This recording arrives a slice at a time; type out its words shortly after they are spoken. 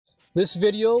This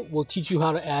video will teach you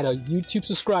how to add a YouTube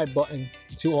subscribe button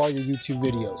to all your YouTube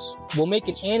videos. We'll make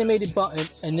an animated button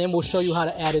and then we'll show you how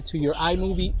to add it to your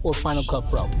iMovie or Final Cut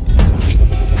Pro.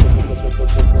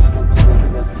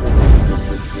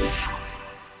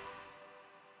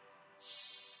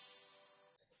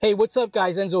 Hey, what's up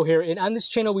guys, Enzo here, and on this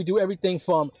channel we do everything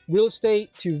from real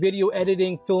estate to video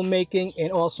editing, filmmaking,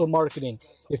 and also marketing.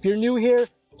 If you're new here,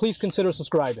 please consider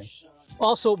subscribing.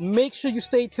 Also, make sure you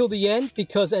stay till the end,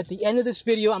 because at the end of this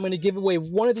video, I'm going to give away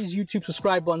one of these YouTube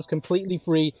subscribe buttons completely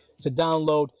free to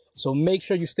download. So make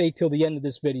sure you stay till the end of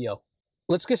this video.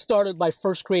 Let's get started by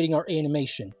first creating our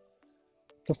animation.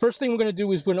 The first thing we're going to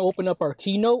do is we're going to open up our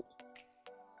keynote.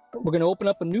 We're going to open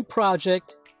up a new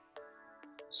project,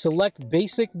 select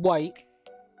basic white,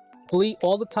 delete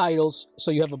all the titles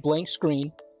so you have a blank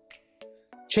screen,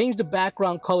 change the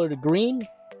background color to green,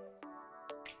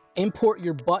 import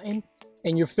your button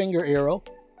and your finger arrow.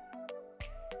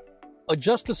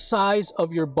 Adjust the size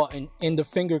of your button and the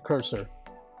finger cursor.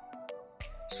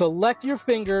 Select your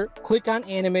finger, click on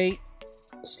animate,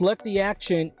 select the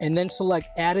action, and then select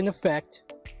add an effect.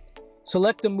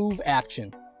 Select the move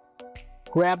action.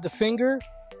 Grab the finger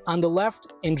on the left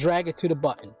and drag it to the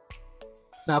button.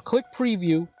 Now click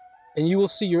preview and you will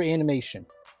see your animation.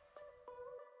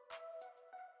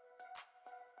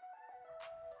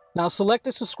 Now select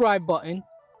the subscribe button,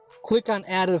 click on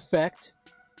add effect,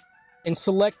 and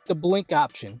select the blink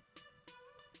option.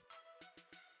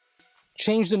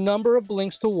 Change the number of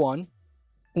blinks to 1.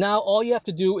 Now all you have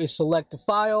to do is select the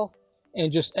file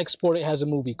and just export it as a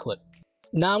movie clip.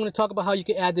 Now I'm going to talk about how you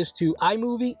can add this to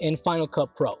iMovie and Final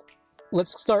Cut Pro.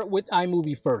 Let's start with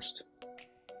iMovie first.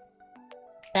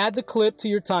 Add the clip to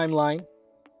your timeline.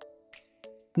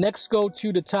 Next, go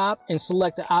to the top and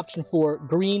select the option for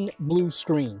green blue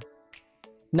screen.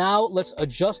 Now let's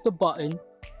adjust the button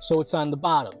so it's on the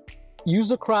bottom. Use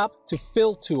the crop to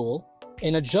fill tool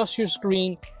and adjust your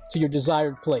screen to your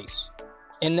desired place.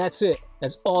 And that's it.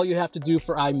 That's all you have to do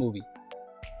for iMovie.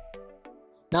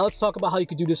 Now let's talk about how you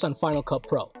can do this on Final Cut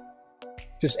Pro.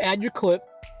 Just add your clip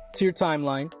to your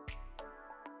timeline.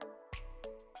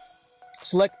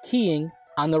 Select keying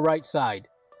on the right side.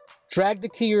 Drag the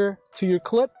keyer to your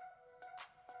clip.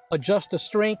 Adjust the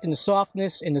strength and the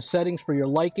softness in the settings for your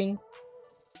liking.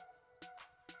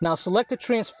 Now select the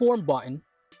transform button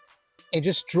and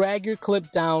just drag your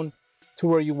clip down to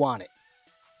where you want it.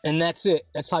 And that's it.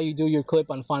 That's how you do your clip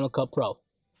on Final Cut Pro.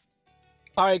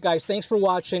 Alright guys, thanks for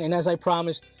watching, and as I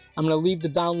promised, I'm going to leave the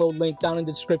download link down in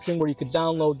the description where you can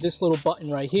download this little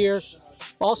button right here.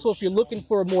 Also, if you're looking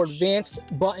for a more advanced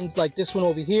buttons like this one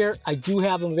over here, I do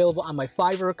have them available on my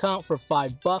Fiverr account for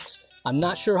 $5. I'm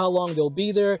not sure how long they'll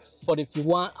be there, but if you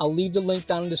want, I'll leave the link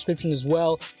down in the description as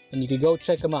well, and you can go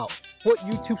check them out. What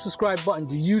YouTube subscribe button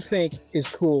do you think is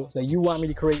cool that you want me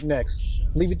to create next?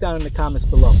 Leave it down in the comments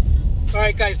below.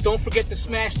 Alright guys, don't forget to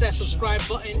smash that subscribe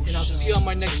button, and I'll see you on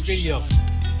my next video.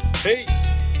 Peace!